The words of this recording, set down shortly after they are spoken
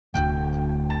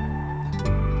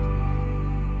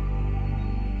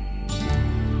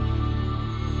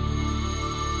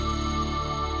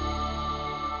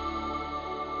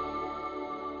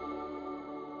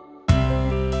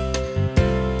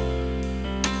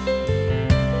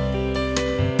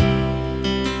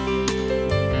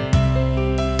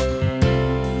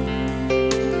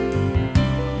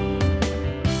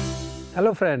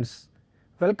Hello friends,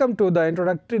 welcome to the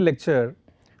introductory lecture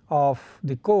of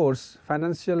the course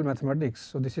Financial Mathematics.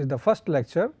 So, this is the first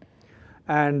lecture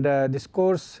and this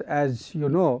course, as you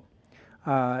know,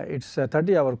 it is a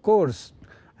 30-hour course,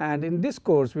 and in this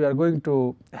course we are going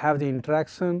to have the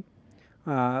interaction,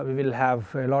 we will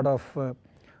have a lot of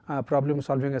problem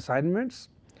solving assignments,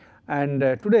 and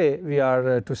today we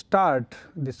are to start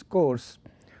this course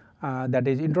that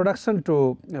is Introduction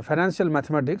to Financial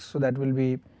Mathematics. So, that will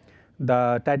be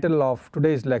the title of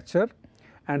today's lecture,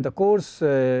 and the course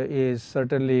is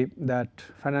certainly that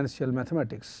financial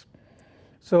mathematics.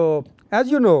 So,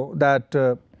 as you know that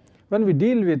when we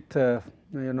deal with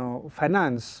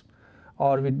finance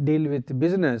or we deal with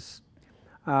business,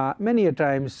 many a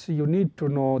times you need to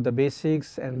know the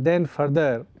basics, and then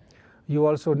further you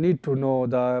also need to know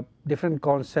the different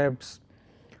concepts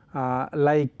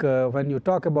like when you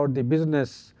talk about the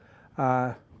business,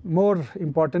 more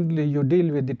importantly you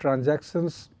deal with the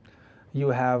transactions. You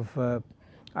have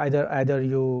either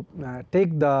you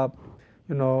take the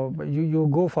you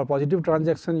go for positive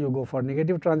transaction, you go for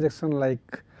negative transaction,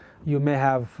 like you may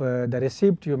have the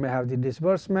receipt, you may have the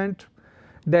disbursement.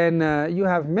 Then you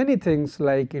have many things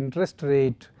like interest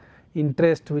rate,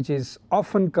 interest which is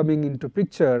often coming into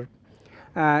picture.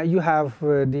 You have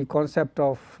the concept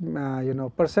of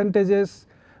percentages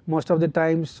most of the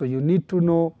times. So, you need to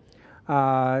know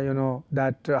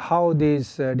that how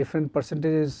these different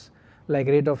percentages like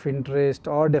rate of interest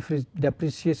or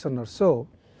depreciation or so.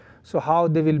 So, how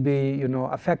they will be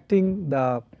affecting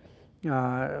the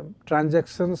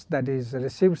transactions, that is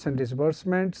receipts and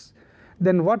disbursements.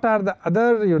 Then what are the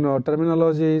other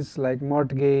terminologies like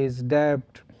mortgage, debt,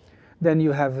 then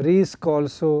you have risk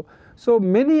also. So,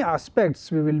 many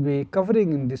aspects we will be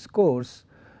covering in this course,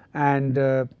 and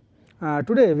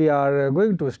today we are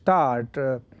going to start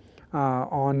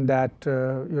on that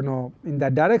in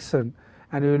that direction,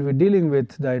 and we will be dealing with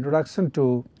the introduction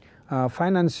to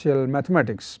financial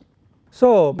mathematics.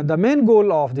 So, the main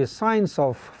goal of the science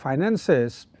of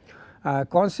finances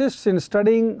consists in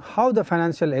studying how the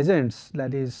financial agents,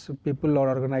 that is people or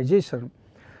organization,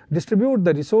 distribute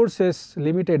the resources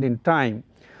limited in time.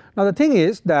 Now, the thing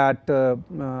is that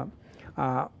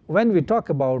when we talk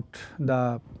about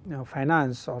the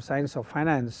finance or science of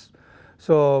finance,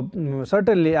 so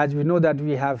certainly as we know that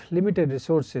we have limited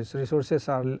resources, resources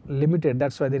are limited,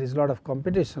 that is why there is a lot of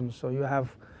competition. So, you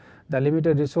have the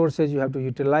limited resources, you have to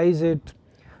utilize it,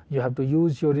 you have to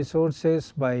use your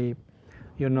resources by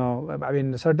I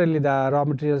mean certainly the raw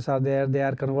materials are there, they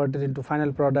are converted into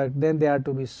final product, then they are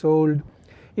to be sold,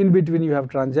 in between you have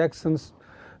transactions.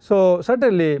 So,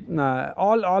 certainly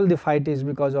all the fight is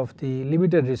because of the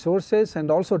limited resources and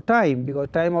also time, because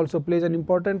time also plays an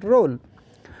important role.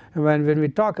 When we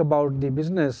talk about the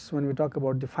business, when we talk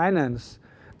about the finance,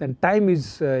 then time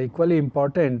is equally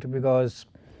important, because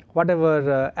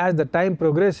whatever as the time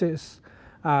progresses,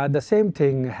 the same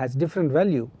thing has different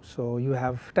value. So, you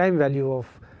have time value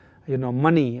of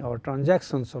money or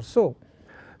transactions or so.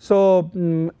 So,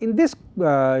 in this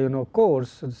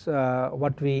course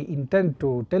what we intend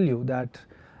to tell you, that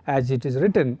as it is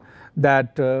written,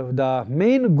 that the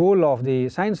main goal of the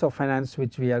science of finance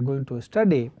which we are going to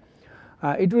study,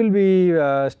 it will be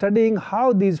studying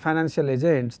how these financial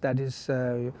agents, that is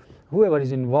whoever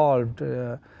is involved,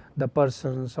 the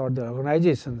persons or the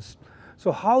organizations,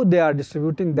 so how they are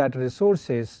distributing that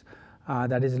resources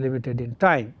that is limited in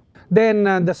time.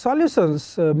 Then the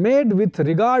solutions made with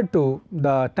regard to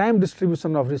the time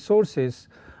distribution of resources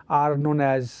are known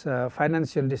as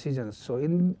financial decisions. So,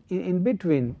 in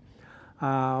between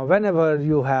whenever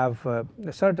you have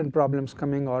certain problems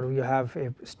coming, or you have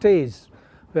a stage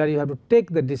where you have to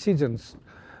take the decisions.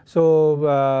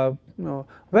 So,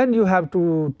 when you have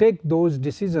to take those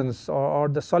decisions or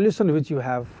the solution which you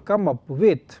have come up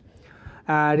with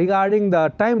regarding the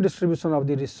time distribution of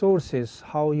the resources,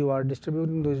 how you are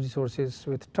distributing those resources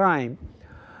with time.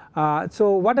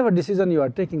 So, whatever decision you are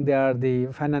taking, they are the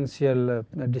financial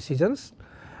decisions,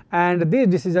 and these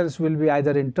decisions will be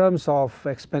either in terms of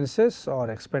expenses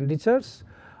or expenditures,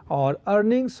 or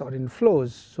earnings or inflows.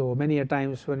 So, many a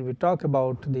times when we talk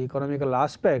about the economical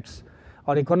aspects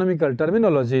or economical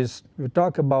terminologies, we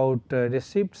talk about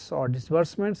receipts or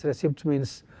disbursements. Receipts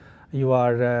means you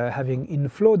are having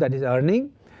inflow, that is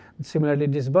earning. Similarly,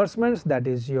 disbursements, that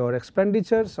is your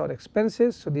expenditures or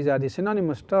expenses. So, these are the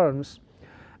synonymous terms,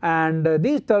 and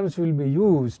these terms will be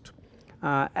used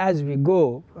as we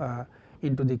go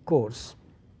into the course.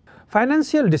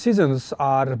 Financial decisions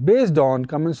are based on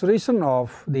commensuration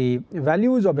of the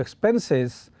values of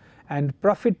expenses and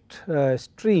profit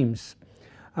streams.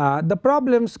 The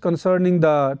problems concerning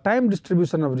the time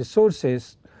distribution of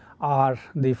resources are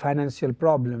the financial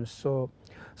problems. So,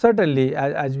 certainly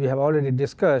as we have already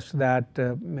discussed that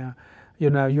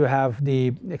you have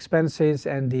the expenses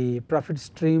and the profit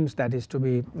streams that is to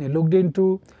be looked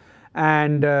into,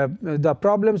 and the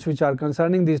problems which are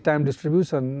concerning this time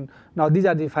distribution. Now, these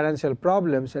are the financial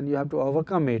problems and you have to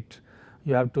overcome it.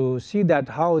 You have to see that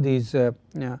how these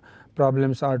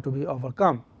problems are to be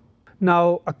overcome.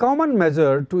 Now, a common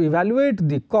measure to evaluate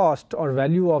the cost or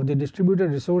value of the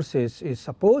distributed resources is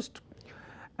supposed,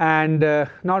 and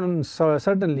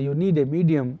certainly you need a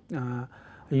medium,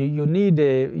 you need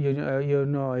a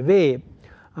a way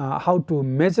how to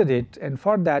measure it, and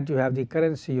for that you have the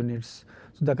currency units.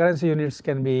 So, the currency units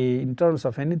can be in terms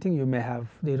of anything. You may have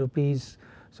the rupees,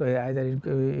 so either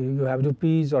you have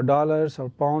rupees or dollars or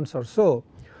pounds or so.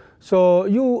 So,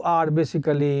 you are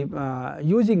basically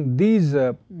using these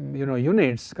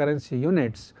units, currency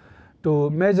units, to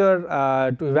measure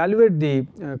to evaluate the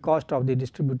cost of the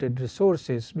distributed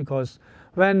resources, because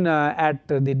when at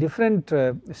the different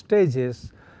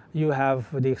stages you have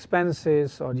the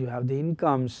expenses or you have the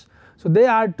incomes. So, they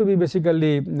are to be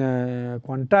basically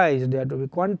quantized, they are to be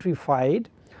quantified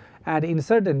and in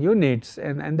certain units,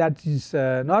 and that is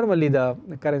normally the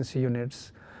currency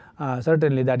units.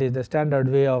 Certainly that is the standard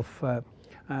way of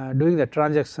doing the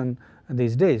transaction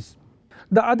these days.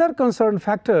 The other concerned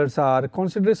factors are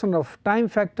consideration of time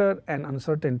factor and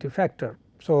uncertainty factor.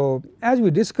 So, as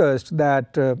we discussed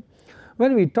that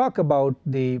when we talk about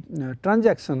the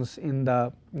transactions in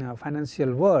the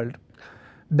financial world,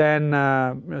 then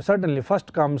certainly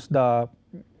first comes the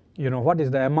what is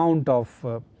the amount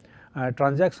of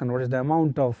transaction, what is the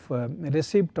amount of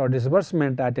receipt or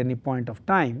disbursement at any point of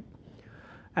time,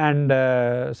 and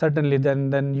certainly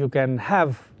then you can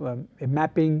have a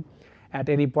mapping at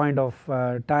any point of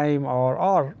time,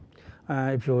 or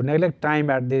if you neglect time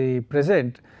at the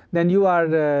present, then you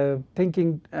are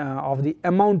thinking of the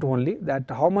amount only, that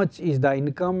how much is the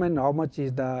income and how much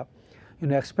is the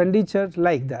expenditure,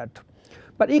 like that.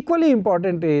 But equally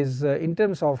important is in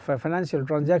terms of financial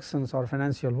transactions or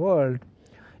financial world,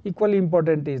 equally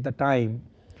important is the time,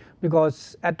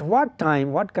 because at what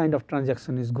time what kind of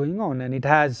transaction is going on, and it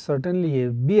has certainly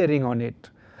a bearing on it.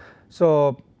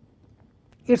 So,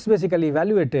 it is basically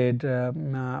evaluated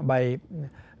by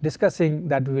discussing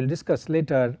that we will discuss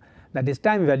later, that is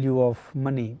time value of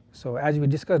money. So, as we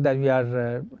discussed that we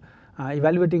are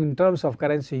evaluating in terms of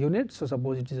currency units. So,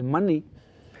 suppose it is money,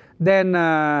 then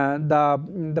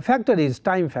the factor is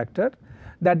time factor,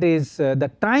 that is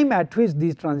the time at which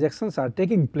these transactions are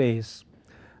taking place,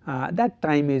 that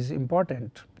time is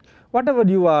important. Whatever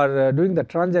you are doing the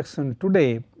transaction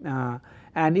today,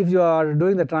 and if you are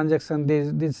doing the transaction,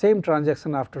 the same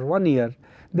transaction after 1 year,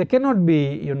 they cannot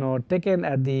be taken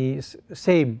at the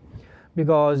same,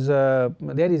 because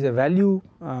there is a value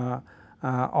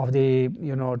of the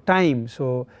time.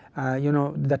 So,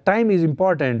 the time is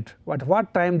important, but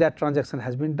what time that transaction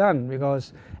has been done,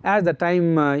 because as the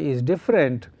time is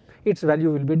different, its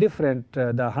value will be different.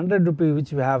 The 100 rupee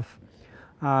which you have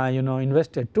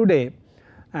invested today,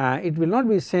 it will not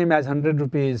be same as 100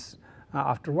 rupees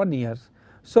after 1 year.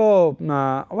 So,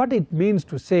 what it means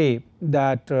to say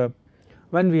that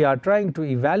when we are trying to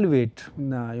evaluate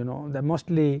the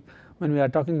mostly when we are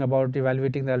talking about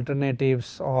evaluating the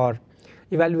alternatives or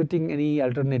evaluating any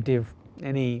alternative,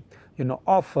 any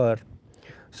offer.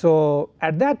 So,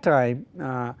 at that time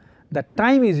the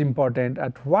time is important,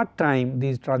 at what time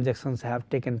these transactions have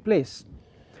taken place.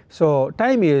 So,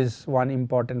 time is one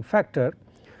important factor,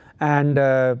 and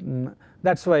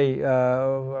that is why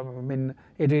I mean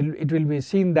it will be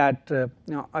seen that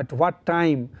at what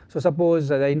time. So, suppose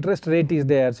the interest rate is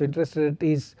there. So, interest rate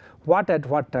is what at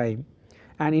what time,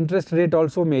 and interest rate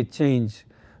also may change.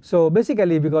 So,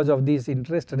 basically because of these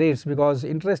interest rates, because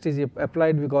interest is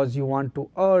applied because you want to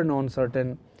earn on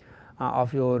certain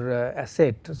of your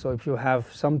asset. So, if you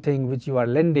have something which you are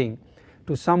lending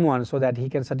to someone so that he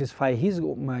can satisfy his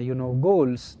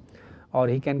goals, or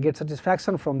he can get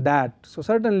satisfaction from that. So,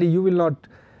 certainly you will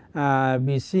not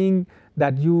be seeing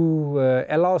that you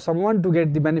allow someone to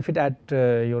get the benefit at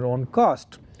your own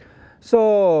cost.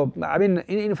 So, I mean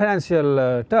in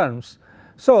financial terms.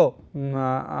 So,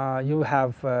 you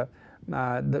have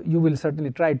you will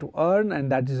certainly try to earn,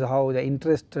 and that is how the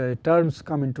interest terms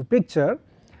come into picture.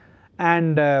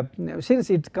 And since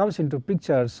it comes into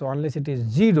picture, so unless it is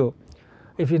 0,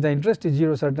 if the interest is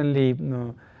 0, certainly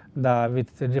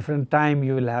with the different time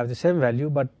you will have the same value,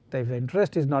 but if the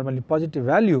interest is normally positive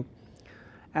value,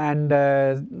 and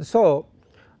so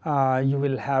you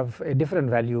will have a different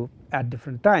value at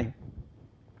different time.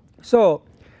 So,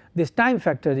 this time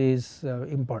factor is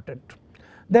important.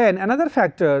 Then another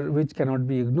factor which cannot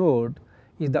be ignored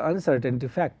is the uncertainty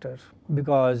factor,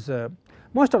 because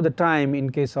most of the time in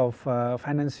case of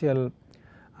financial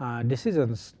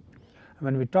decisions,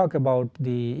 when we talk about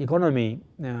the economy,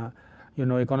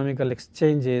 economical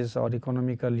exchanges or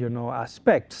economical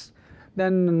aspects,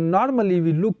 then normally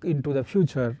we look into the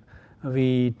future,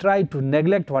 we try to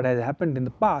neglect what has happened in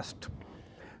the past.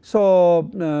 So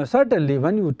certainly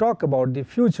when you talk about the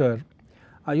future,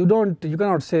 you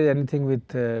cannot say anything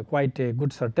with quite a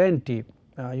good certainty,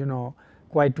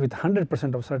 quite with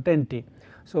 100% of certainty.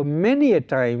 So many a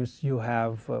times you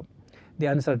have the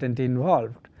uncertainty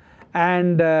involved,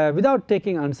 and without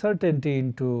taking uncertainty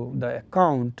into the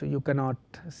account, you cannot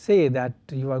say that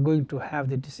you are going to have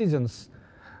the decisions.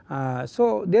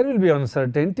 So there will be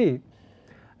uncertainty,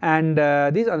 and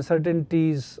these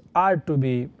uncertainties are to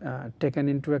be taken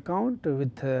into account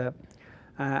with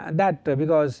that,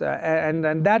 because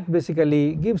and that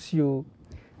basically gives you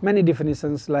many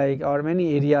definitions like, or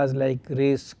many areas like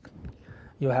risk.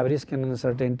 You have risk and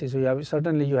uncertainty. So you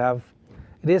have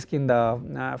risk in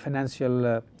the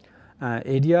financial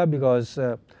area, because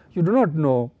you do not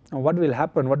know what will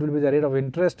happen, what will be the rate of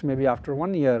interest maybe after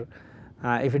 1 year.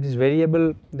 If it is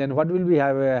variable, then what will be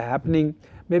happening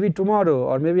maybe tomorrow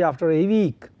or maybe after a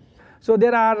week. So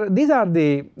these are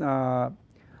the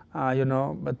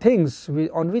things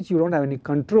on which you do not have any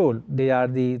control. They are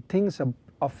the things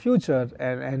of future,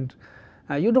 and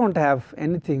you do not have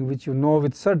anything which you know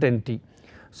with certainty.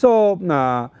 So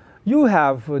you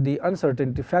have the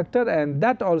uncertainty factor, and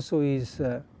that also is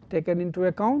taken into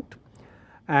account,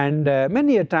 and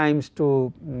many a times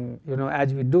to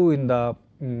as we do in the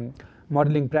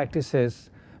modeling practices,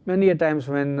 many a times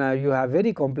when you have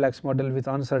very complex model with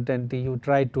uncertainty, you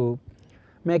try to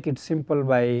make it simple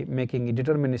by making it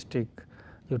deterministic.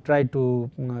 You try to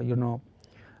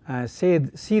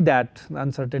see that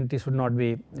uncertainty should not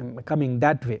be coming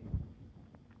that way.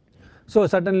 So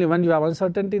certainly when you have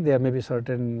uncertainty, there may be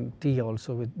certainty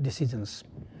also with decisions.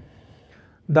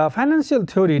 The financial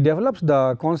theory develops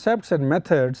the concepts and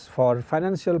methods for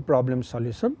financial problem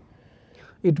solution.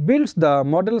 It builds the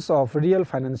models of real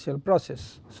financial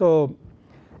process. So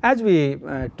as we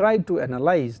try to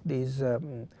analyze these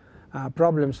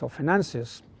problems of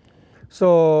finances,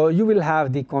 so you will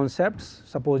have the concepts.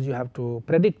 Suppose you have to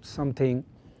predict something,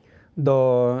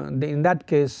 in that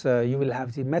case you will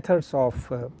have the methods of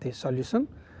the solution.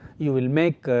 You will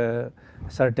make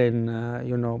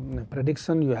certain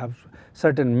prediction. You have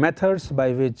certain methods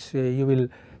by which you will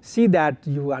see that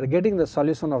you are getting the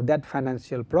solution of that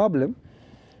financial problem,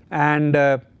 and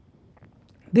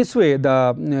this way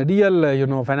the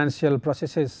real financial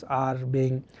processes are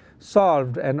being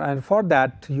solved, and for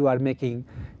that you are making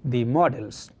the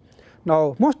models.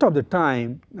 Now most of the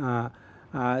time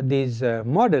these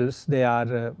models, they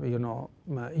are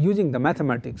using the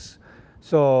mathematics.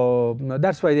 So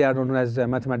that is why they are known as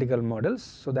mathematical models.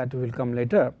 So that will come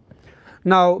later.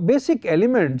 Now basic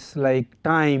elements like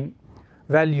time,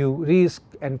 value, risk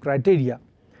and criteria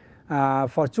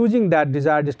for choosing that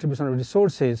desired distribution of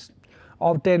resources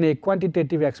obtain a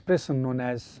quantitative expression known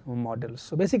as models.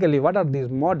 So basically what are these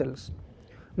models?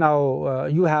 Now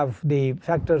you have the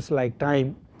factors like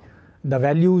time, the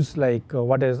values like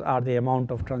are the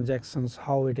amount of transactions,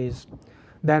 how it is,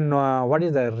 then what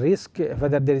is the risk,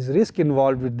 whether there is risk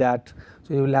involved with that.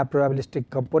 So you will have probabilistic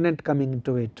component coming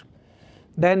into it.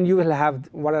 Then you will have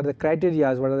what are the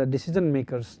criteria, what are the decision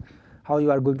makers, how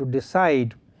you are going to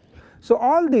decide. So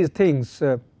all these things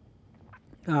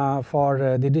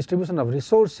for the distribution of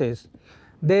resources,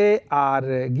 they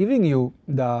are giving you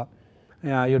the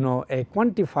a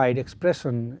quantified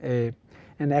expression,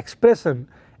 an expression,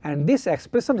 and this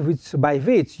expression by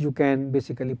which you can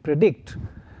basically predict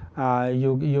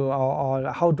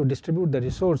or how to distribute the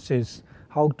resources,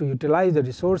 how to utilize the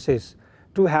resources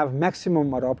to have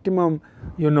maximum or optimum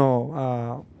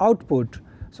output.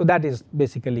 So that is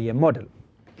basically a model.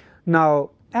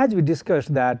 Now as we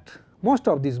discussed that most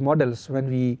of these models, when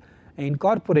we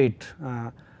incorporate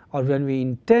or when we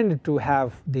intend to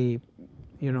have the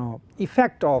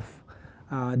effect of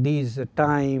these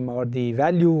time or the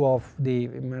value of the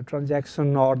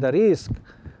transaction or the risk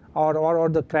or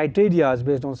the criteria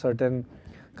based on certain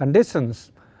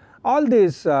conditions, all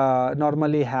these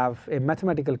normally have a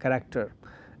mathematical character.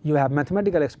 You have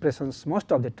mathematical expressions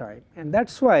most of the time, and that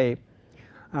is why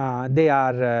they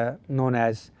are known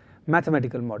as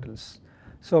mathematical models.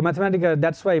 So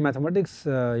that is why mathematics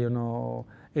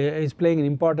is playing an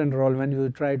important role when you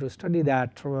try to study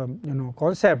that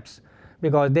concepts,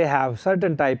 because they have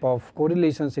certain type of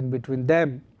correlations in between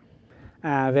them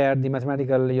where the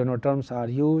mathematical terms are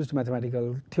used,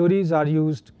 mathematical theories are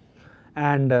used,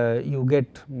 and you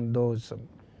get those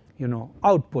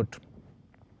output.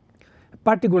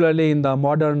 particularly in the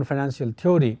modern financial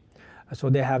theory. So,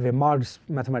 they have a marked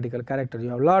mathematical character. You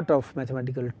have a lot of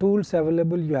mathematical tools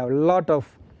available, you have a lot of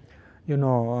you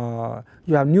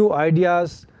have new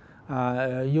ideas,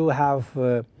 you have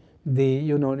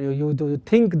you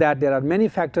think that there are many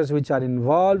factors which are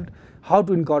involved, how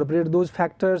to incorporate those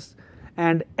factors,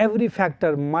 and every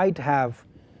factor might have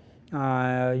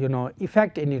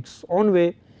effect in its own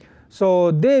way.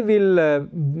 So, they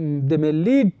may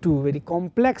lead to very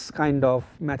complex kind of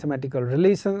mathematical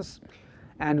relations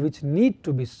and which need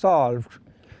to be solved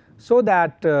so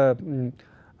that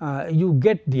you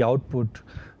get the output.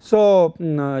 So,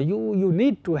 you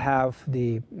need to have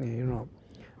the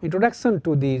introduction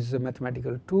to these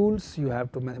mathematical tools, you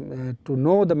have to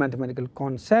know the mathematical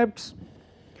concepts,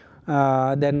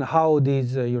 then how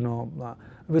these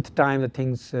with time the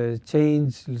things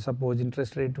change. Suppose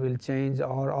interest rate will change,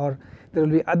 or there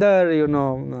will be other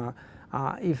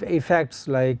effects,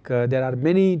 like there are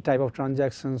many type of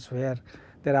transactions where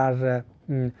there are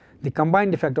the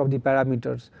combined effect of the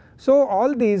parameters. So,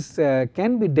 all these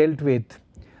can be dealt with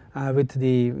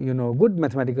the good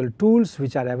mathematical tools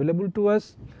which are available to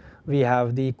us. We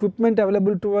have the equipment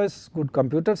available to us, good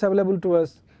computers available to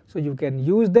us. So, you can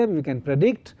use them, you can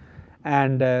predict,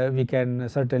 and we can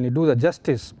certainly do the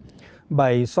justice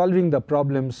by solving the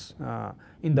problems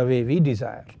in the way we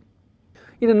desire.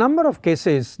 In a number of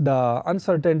cases, the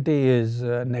uncertainty is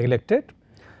neglected,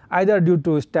 either due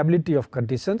to stability of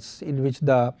conditions in which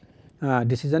the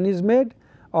decision is made,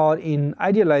 or in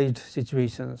idealized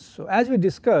situations. So, as we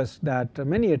discussed that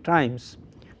many a times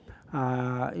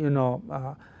it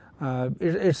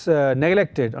is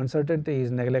neglected, uncertainty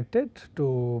is neglected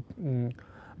to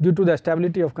due to the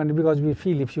stability of condition, because we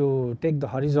feel if you take the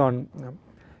horizon,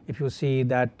 if you see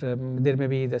that there may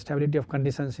be the stability of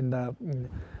conditions in the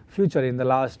future, in the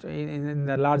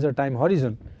larger time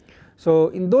horizon. So,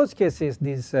 in those cases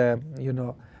this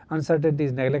uncertainty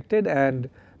is neglected, and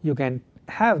you can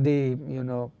have the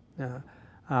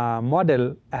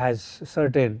model as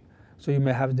certain. So, you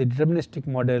may have the deterministic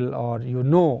model, or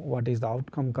what is the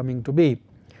outcome coming to be.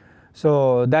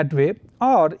 So, that way,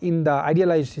 or in the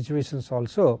idealized situations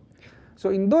also. So,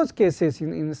 in those cases,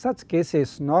 in such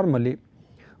cases normally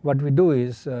what we do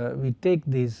is we take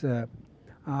these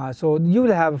so you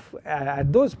will have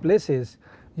at those places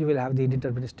you will have the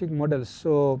deterministic models.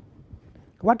 So,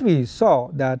 what we saw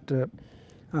that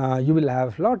you will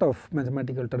have lot of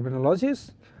mathematical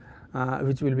terminologies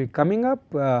which will be coming up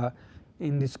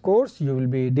in this course. You will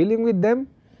be dealing with them,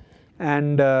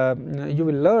 and you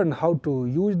will learn how to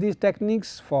use these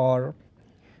techniques for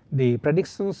the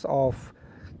predictions of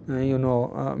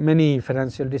many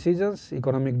financial decisions,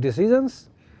 economic decisions,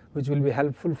 which will be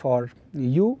helpful for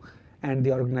you and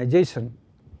the organization.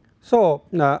 So,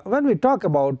 when we talk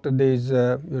about this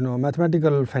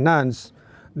mathematical finance,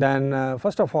 then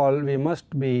first of all we must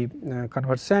be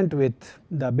conversant with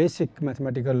the basic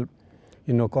mathematical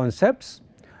concepts,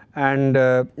 and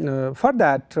for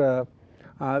that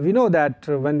we know that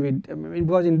when we,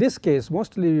 because in this case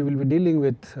mostly we will be dealing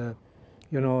with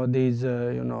these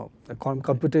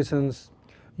computations,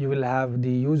 you will have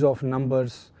the use of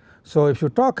numbers. So, if you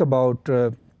talk about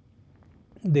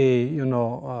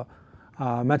the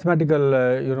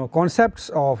mathematical concepts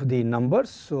of the numbers.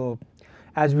 So,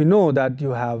 as we know that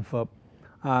you have all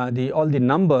the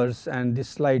numbers, and this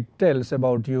slide tells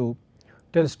to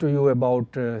you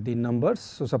about the numbers.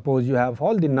 So, suppose you have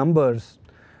all the numbers,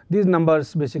 these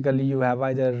numbers basically you have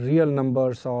either real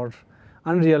numbers or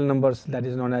unreal numbers, that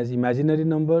is known as imaginary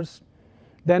numbers.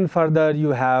 Then further you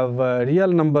have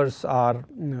real numbers are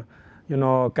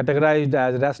categorized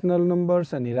as rational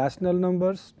numbers and irrational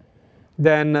numbers.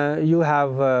 Then you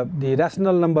have the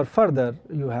rational number, further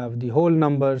you have the whole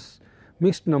numbers,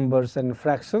 mixed numbers, and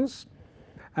fractions,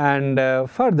 and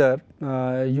further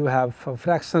you have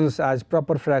fractions as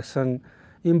proper fraction,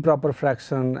 improper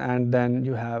fraction, and then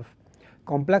you have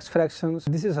complex fractions.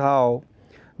 This is how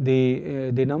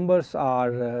the numbers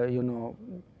are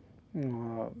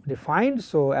defined.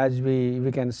 So, as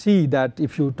we can see that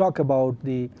if you talk about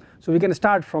the, so we can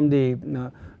start from the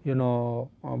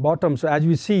bottom. So, as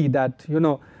we see that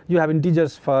you have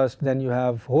integers first, then you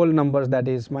have whole numbers, that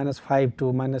is -5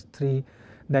 to -3,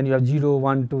 then you have 0,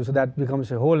 1, 2, so that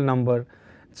becomes a whole number.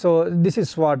 So, this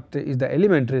is what is the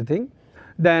elementary thing.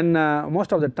 Then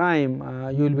most of the time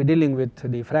you will be dealing with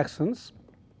the fractions,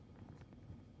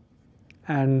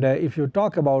 and if you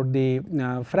talk about the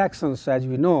fractions, as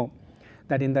we know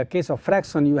that in the case of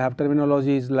fraction you have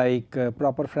terminologies like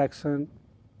proper fraction.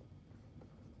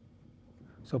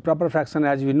 So, proper fraction,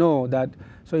 as we know that,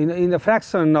 so in the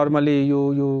fraction normally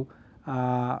you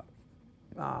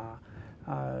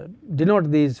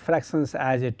denote these fractions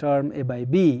as a term a by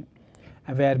b,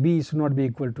 where b should not be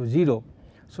equal to 0.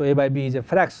 So, a by b is a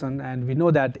fraction, and we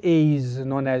know that a is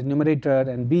known as numerator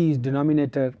and b is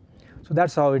denominator. So, that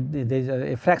is how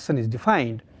a fraction is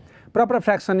defined. Proper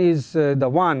fraction is the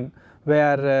one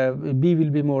where b will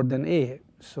be more than a.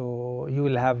 So, you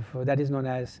will have that is known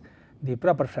as the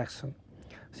proper fraction.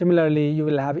 Similarly, you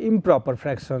will have improper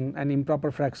fraction, and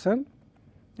improper fraction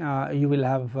you will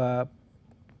have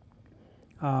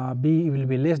b will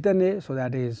be less than a. So,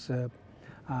 that is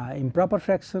improper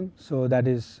fraction. So, that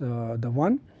is the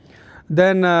one.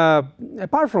 Then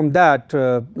apart from that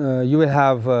you will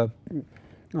have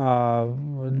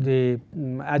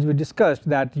as we discussed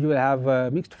that you will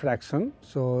have mixed fraction.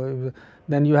 So,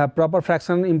 then you have proper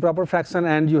fraction, improper fraction,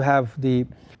 and you have the.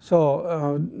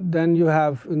 So, then you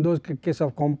have in those case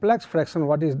of complex fraction,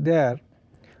 what is there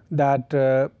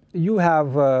that you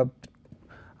have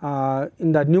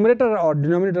in the numerator or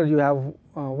denominator you have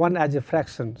 1 as a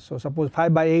fraction. So, suppose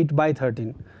 5 by 8 by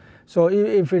 13. So,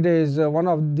 if it is one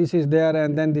of this is there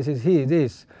and then this is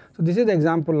this. So, this is the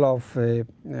example of a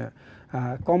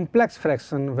complex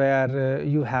fraction where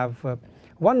you have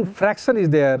one fraction is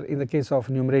there in the case of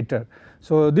numerator.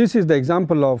 So, this is the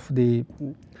example of the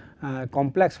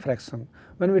complex fraction.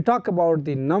 When we talk about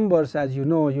the numbers, as you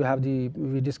know, you have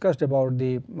we discussed about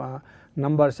the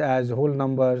numbers as whole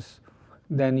numbers,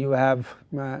 then you have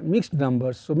mixed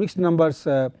numbers. So, mixed numbers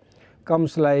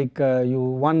comes like you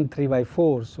 1 3 by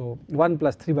 4. So, 1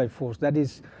 plus 3 by 4, so that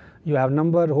is you have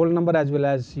number whole number as well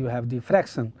as you have the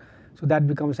fraction. So, that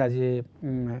becomes as a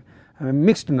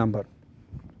mixed number.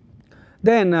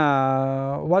 Then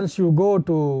once you go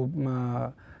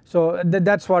to so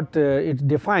that is what it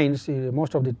defines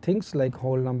most of the things like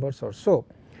whole numbers or so.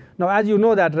 Now, as you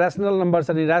know that rational numbers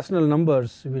and irrational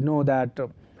numbers, we know that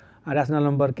a rational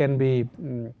number can be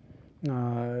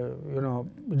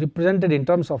represented in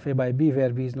terms of a by b,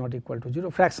 where b is not equal to 0.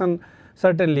 Fraction,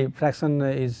 certainly fraction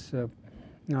is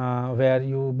where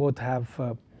you both have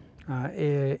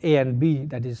a and b,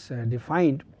 that is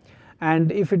defined,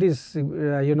 and if it is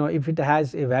if it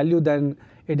has a value, then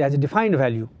it has a defined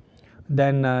value,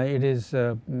 then it is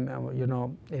a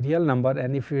real number,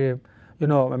 and if you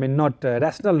I mean not a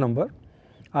rational number.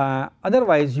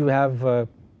 Otherwise, you have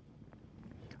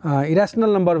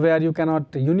irrational number where you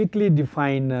cannot uniquely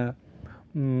define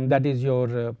that is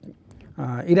your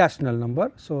irrational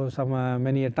number. So, some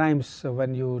many a times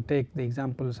when you take the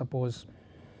example, suppose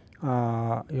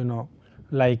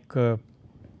like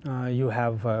you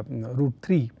have root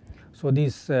 3. So,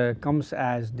 this comes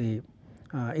as the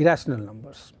irrational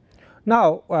numbers.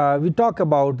 Now, we talk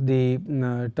about the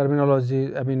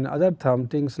terminology, I mean other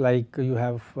things like you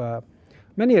have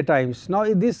many a times.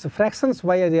 Now, these fractions,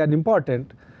 why they are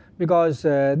important? Because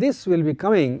this will be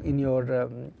coming in your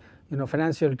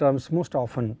financial terms most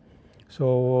often.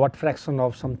 So, what fraction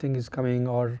of something is coming,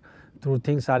 or through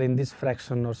things are in this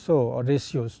fraction or so, or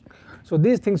ratios. So,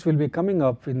 these things will be coming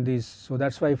up in this. So,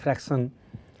 that is why fraction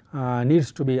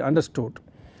needs to be understood.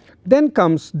 Then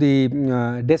comes the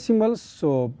decimals.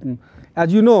 So,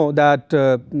 as you know that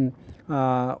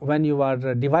when you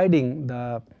are dividing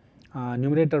the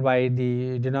numerator by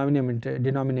the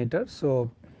denominator.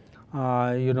 So,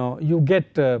 you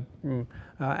get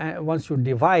once you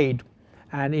divide,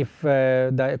 and if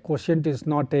the quotient is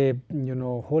not a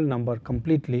whole number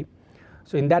completely.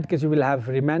 So, in that case you will have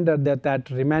remainder,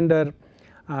 that remainder.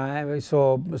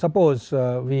 So, suppose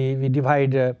we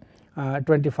divide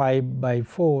 25 by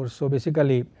 4. So,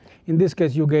 basically in this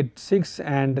case you get 6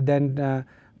 and then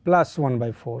plus 1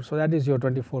 by 4. So, that is your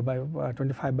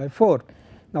 25 by 4.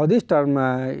 Now, this term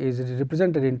is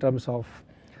represented in terms of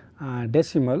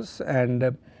decimals, and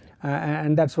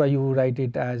that is why you write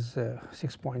it as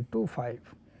 6.25.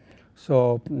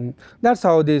 So, that is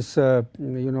how this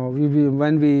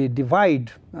when we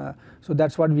divide, so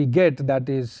that is what we get, that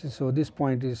is, so this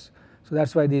point is, so that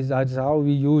is why that is how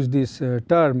we use this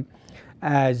term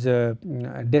as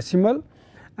decimal.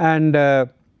 And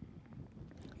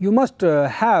you must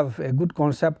have a good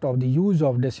concept of the use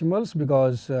of decimals,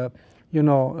 because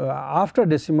after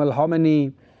decimal how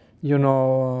many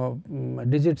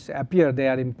digits appear, they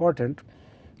are important.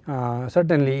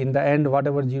 Certainly in the end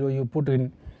whatever 0 you put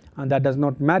in, that does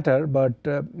not matter, but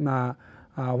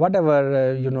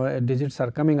whatever digits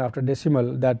are coming after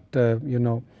decimal, that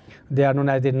they are known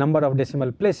as the number of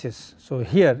decimal places. So,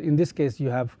 here in this case you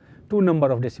have 2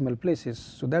 number of decimal places.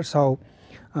 So, that is how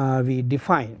we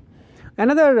define.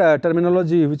 Another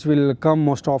terminology which will come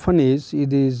most often is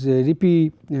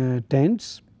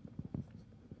repeatants.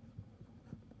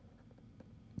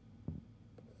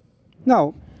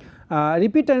 Now,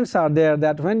 repeatants are there,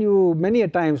 that when you many a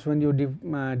times when you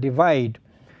divide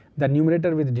the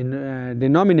numerator with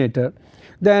denominator,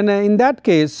 then in that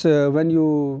case when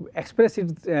you express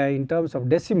it in terms of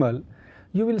decimal,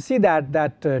 you will see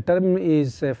that term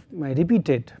is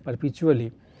repeated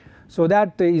perpetually. So,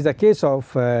 that is a case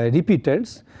of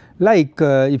repeatants, like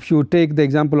if you take the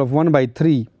example of 1 by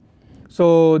 3.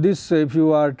 So, this if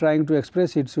you are trying to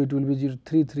express it, so it will be 0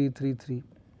 3 3 3 3.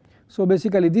 So,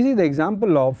 basically this is the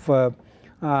example of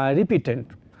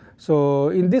repeatant. So,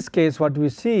 in this case what we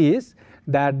see is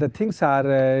that the things are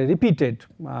repeated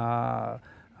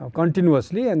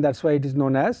continuously, and that is why it is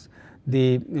known as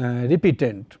the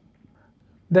repeatant.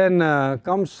 Then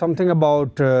comes something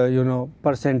about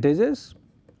percentages.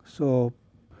 So,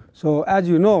 as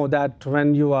you know that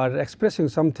when you are expressing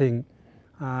something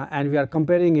and we are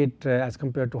comparing it as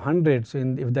compared to 100. So,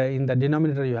 if in the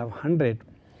denominator you have 100,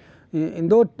 in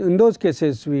those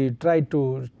cases we try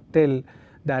to tell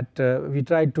that we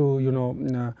try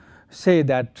to say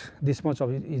that this much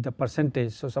of it is the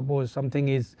percentage. So, suppose something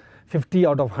is 50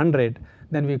 out of 100,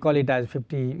 then we call it as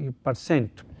 50%.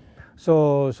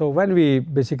 So, when we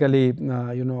basically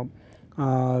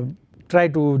try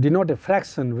to denote a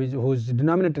fraction whose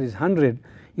denominator is 100,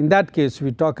 in that case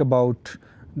we talk about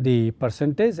the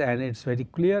percentage, and it is very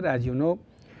clear, as you know,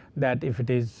 that if it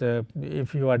is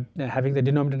if you are having the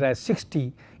denominator as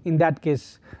 60, in that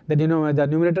case the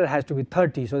numerator has to be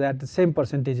 30. So, that the same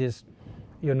percentage is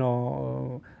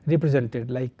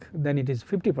represented, like then it is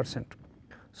 50%.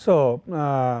 So,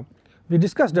 we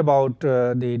discussed about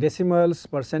the decimals,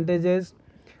 percentages.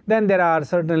 Then there are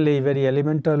certainly very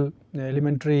elementary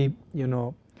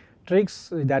tricks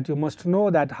that you must know,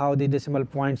 that how the decimal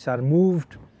points are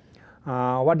moved,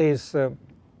 what is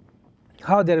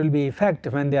how there will be effect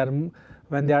when they are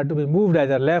to be moved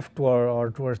either left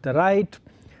or towards the right.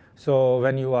 So,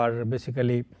 when you are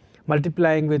basically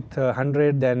multiplying with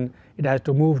 100, then it has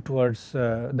to move towards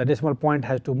the decimal point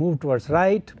has to move towards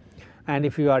right, and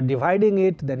if you are dividing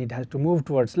it, then it has to move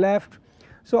towards left.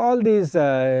 So, all these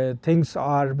things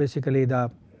are basically the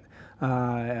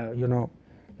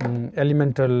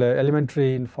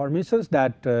elementary informations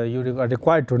that you are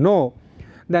required to know.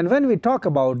 Then when we talk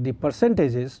about the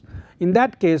percentages, in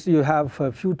that case you have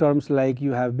a few terms, like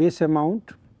you have base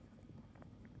amount,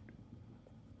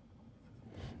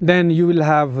 then you will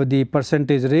have the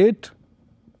percentage rate,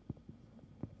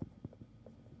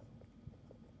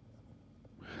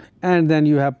 and then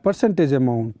you have percentage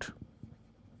amount.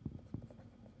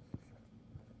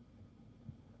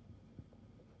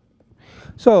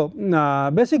 So,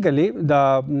 basically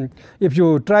if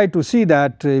you try to see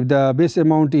that if the base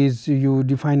amount is, you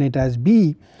define it as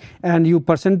B, and you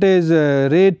percentage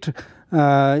rate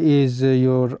is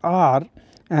your R,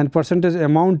 and percentage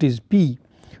amount is P.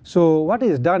 So, what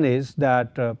is done is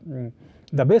that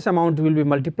the base amount will be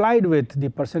multiplied with the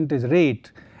percentage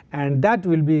rate, and that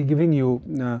will be giving you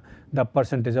the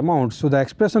percentage amount. So, the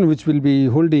expression which will be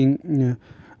holding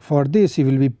for this, it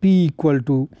will be P equal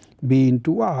to B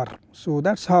into R. So,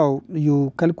 that is how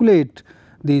you calculate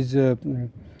this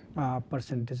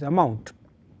percentage amount.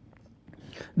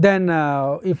 Then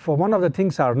if one of the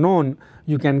things are known,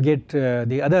 you can get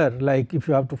the other, like if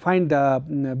you have to find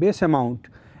the base amount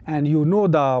and you know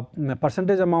the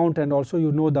percentage amount and also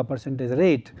you know the percentage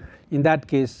rate, in that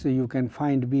case you can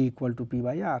find B equal to P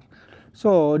by R.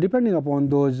 So, depending upon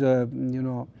those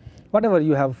whatever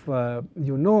you have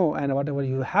and whatever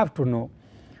you have to know,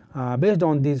 based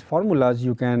on these formulas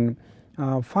you can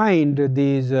find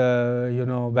these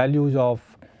values of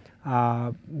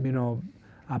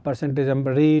percentage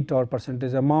rate or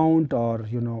percentage amount or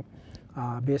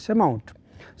base amount.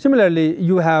 Similarly,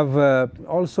 you have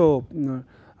also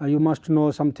you must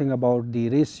know something about the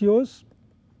ratios.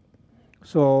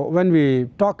 So, when we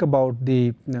talk about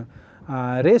the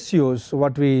ratios,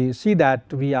 what we see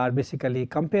that we are basically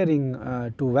comparing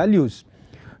two values.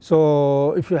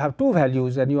 So, if you have two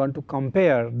values and you want to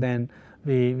compare, then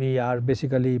we are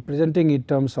basically presenting in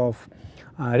terms of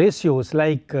ratios,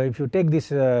 like if you take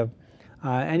this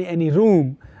any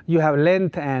room, you have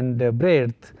length and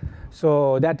breadth.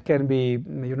 So, that can be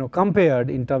compared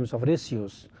in terms of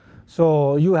ratios.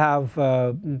 So, you have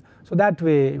so that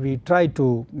way we try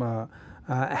to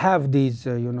have these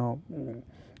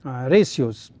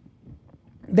ratios.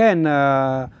 Then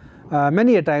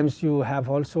many a times you have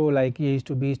also like A is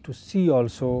to B is to C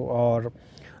also, or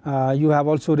you have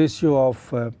also ratio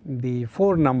of the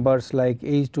 4 numbers like A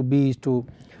is to B is to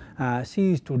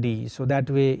C is to D. So, that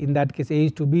way in that case A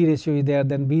is to B ratio is there,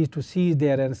 then B is to C is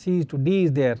there, and C is to D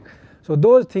is there. So,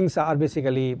 those things are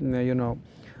basically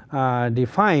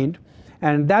defined,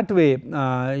 and that way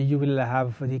you will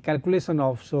have the calculation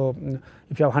of. So,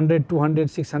 if you have 100, 200,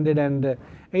 600 and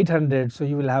 800, so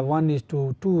you will have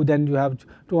 1:2, then you have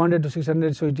 200 to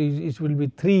 600, so it will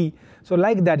be 3. So,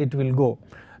 like that it will go.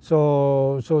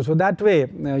 So that way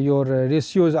your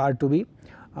ratios are to be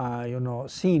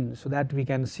seen, so that we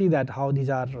can see that how these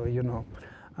are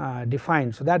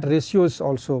defined. So, that ratios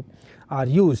also are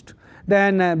used.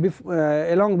 Then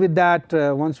along with that,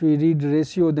 once we read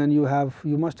ratio, then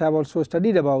you must have also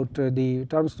studied about the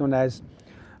terms known as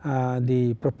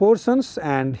the proportions,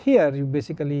 and here you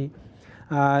basically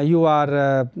you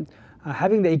are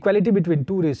having the equality between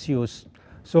two ratios.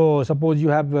 So, suppose you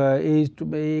have A is to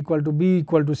A equal to B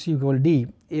equal to C equal D,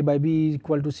 A by B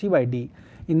equal to C by D.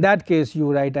 In that case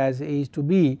you write as A is to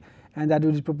B, and that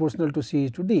is proportional to C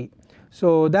is to D.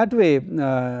 So, that way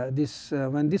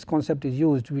when this concept is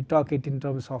used, we talk it in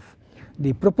terms of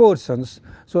the proportions.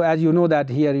 So, as you know that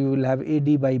here you will have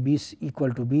AD by B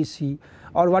equal to BC,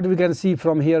 or what we can see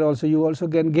from here also, you also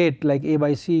can get like A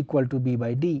by C equal to B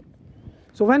by D.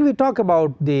 So, when we talk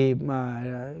about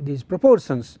these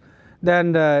proportions,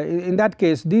 then in that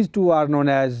case these two are known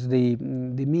as the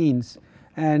means,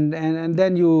 and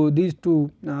then these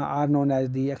two are known as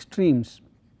the extremes.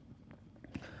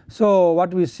 So,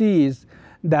 what we see is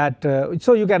that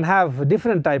so you can have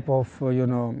different type of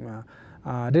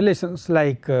relations,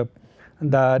 like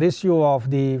the ratio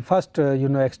of the first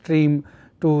extreme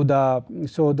to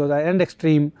the end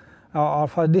extreme,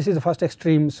 or this is the first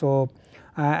extreme. So,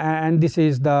 and this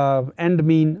is the end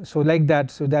mean. So, like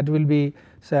that. So, that will be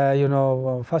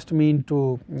first mean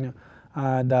to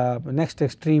the next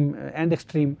extreme, end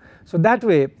extreme. So, that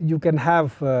way you can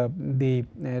have the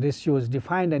ratios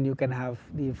defined, and you can have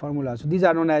the formula. So, these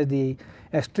are known as the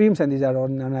extremes, and these are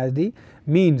known as the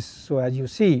means. So, as you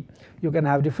see, you can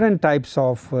have different types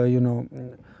of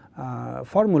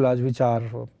formulas which are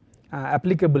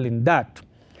applicable in that.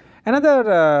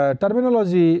 Another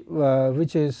terminology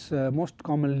which is most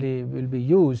commonly will be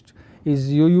used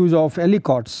is use of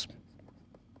aliquots.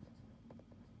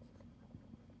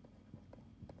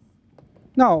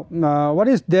 Now, what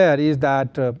is there is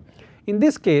that in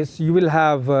this case you will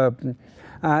have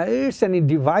it is any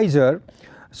divisor.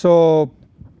 So,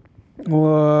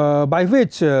 by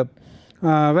which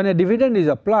when a dividend is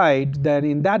applied, then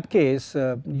in that case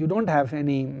you do not have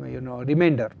any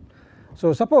remainder.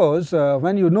 So, suppose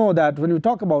when you know that when you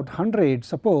talk about 100,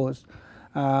 suppose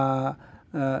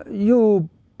you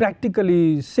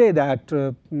practically say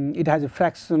that it has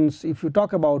fractions. If you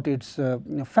talk about its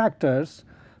factors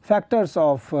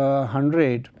of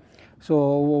 100,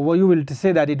 so you will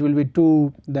say that it will be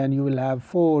 2, then you will have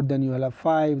 4, then you will have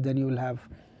 5, then you will have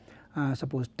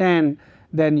suppose 10,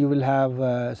 then you will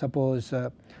have suppose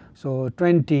so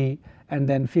 20, and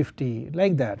then 50,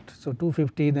 like that. So,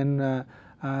 250, then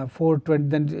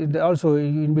 420, then also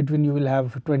in between you will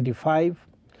have 25.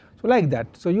 So, like that.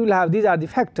 So, you will have these are the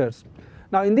factors.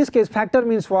 Now, in this case factor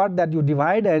means what? That you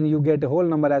divide and you get a whole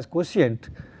number as quotient,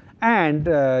 and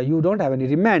you do not have any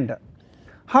remainder.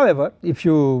 However, if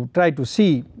you try to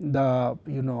see the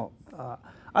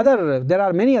there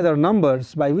are many other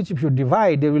numbers by which if you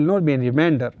divide there will not be any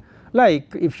remainder.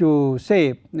 Like if you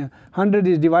say 100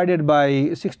 is divided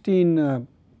by 16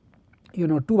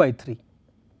 2 by 3.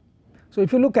 So,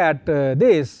 if you look at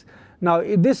this, now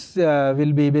this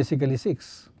will be basically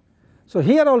 6. So,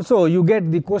 here also you get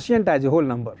the quotient as a whole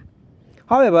number.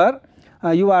 However,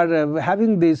 you are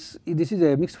having this is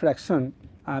a mixed fraction,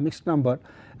 mixed number,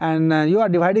 and you are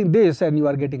dividing this and you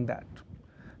are getting that.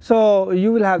 So,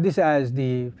 you will have this as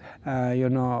the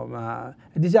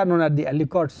these are known as the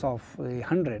aliquots of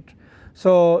 100.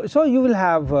 So, you will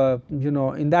have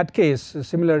in that case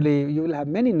similarly you will have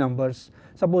many numbers,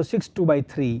 suppose 6 2 by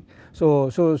 3. So,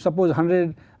 suppose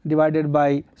 100 divided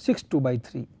by 6 2 by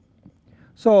 3.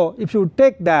 So, if you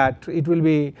take that, it will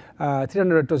be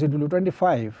 300, so it will be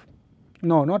 25.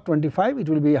 No, not 25, it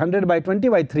will be 100 by 20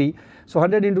 by 3. So,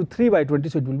 100 into 3 by 20,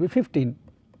 so it will be 15.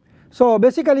 So,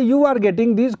 basically you are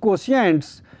getting these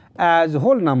quotients as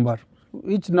whole number,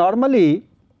 which normally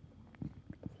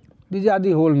these are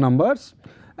the whole numbers,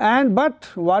 and but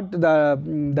what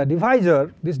the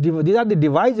divisor, these are the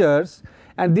divisors,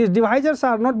 and these divisors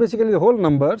are not basically the whole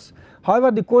numbers.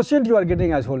 However, the quotient you are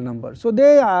getting as whole number. So,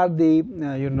 they are the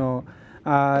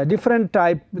different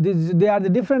type, they are the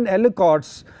different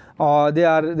aliquots, or they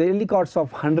are the aliquots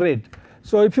of 100.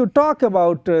 So, if you talk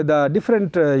about the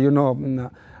different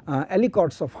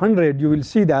aliquots of 100, you will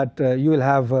see that you will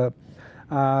have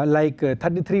like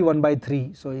 33 1 by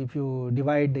 3. So, if you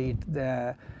divide it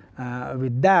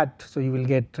with that, so you will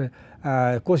get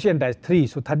quotient as 3.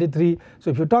 So, 33.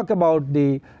 So, if you talk about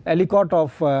the aliquot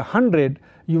of 100,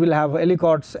 you will have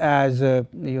aliquots as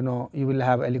you will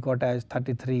have aliquot as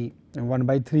 33 1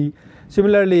 by 3.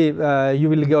 Similarly, you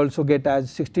will also get as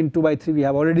 16 2 by 3 we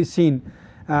have already seen.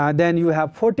 Then you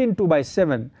have 14 2 by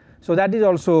 7. So, that is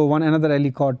also another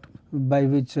aliquot by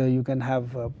which you can have.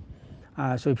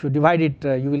 So, if you divide it,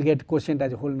 you will get quotient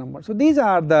as a whole number. So, these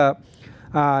are the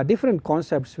different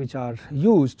concepts which are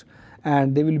used,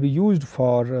 and they will be used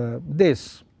for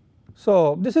this.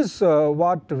 So, this is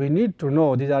what we need to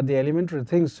know. These are the elementary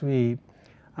things we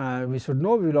should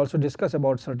know. We will also discuss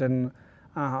about certain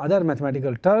other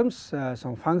mathematical terms,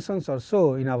 some functions or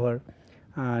so in our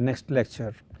next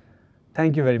lecture.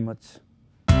 Thank you very much.